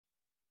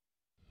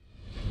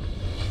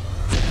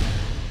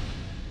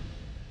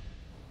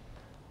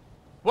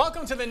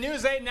Welcome to the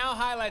News 8 Now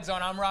Highlight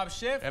Zone. I'm Rob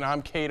Schiff. And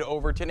I'm Cade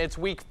Overton. It's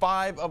week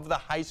 5 of the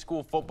high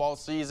school football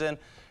season.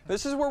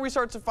 This is where we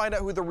start to find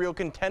out who the real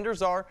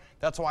contenders are.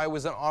 That's why I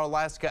was in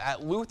Alaska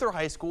at Luther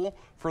High School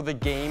for the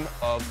game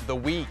of the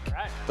week.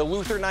 Right. The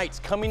Luther Knights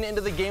coming into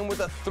the game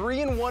with a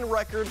 3-1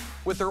 record,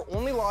 with their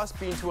only loss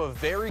being to a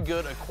very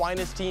good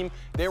Aquinas team.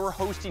 They were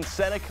hosting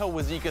Seneca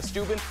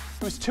Wauzeka-Steuben,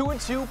 who's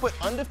 2-2 but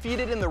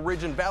undefeated in the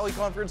Ridge and Valley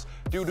Conference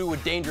due to a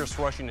dangerous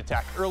rushing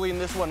attack. Early in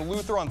this one,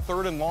 Luther on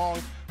 3rd and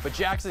long, but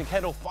Jackson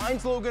Kendall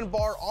finds Logan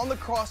Barr on the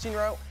crossing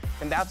route,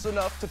 and that's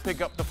enough to pick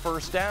up the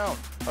first down.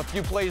 A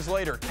few plays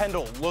later,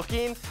 Kendall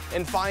looking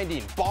and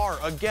finding Barr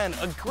again.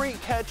 A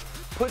great catch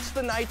puts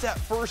the Knights at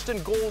 1st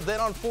and goal. Then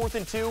on 4th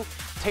and 2,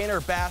 Tanner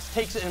Bass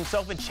takes it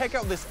himself, and check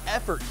out this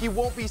effort. He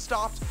won't be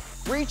stopped,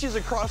 reaches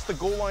across the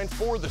goal line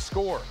for the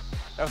score.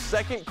 Now,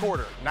 second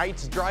quarter,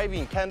 Knights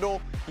driving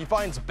Kendall. He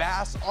finds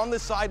Bass on the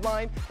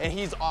sideline, and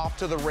he's off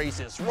to the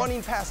races,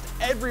 running past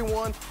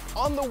everyone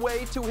on the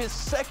way to his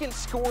second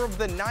score of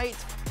the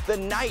night. The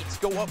Knights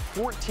go up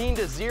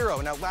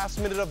 14-0. Now, last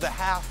minute of the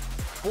half,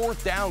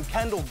 4th down,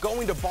 Kendall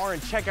going to Barr,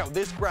 and check out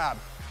this grab.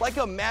 Like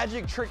a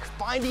magic trick,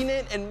 finding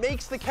it and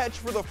makes the catch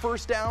for the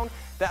first down.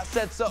 That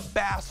sets up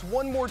Bass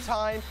one more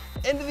time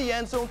into the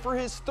end zone for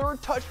his 3rd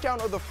touchdown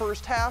of the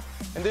first half.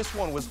 And this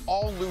one was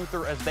all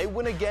Luther as they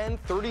win again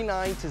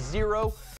 39-0.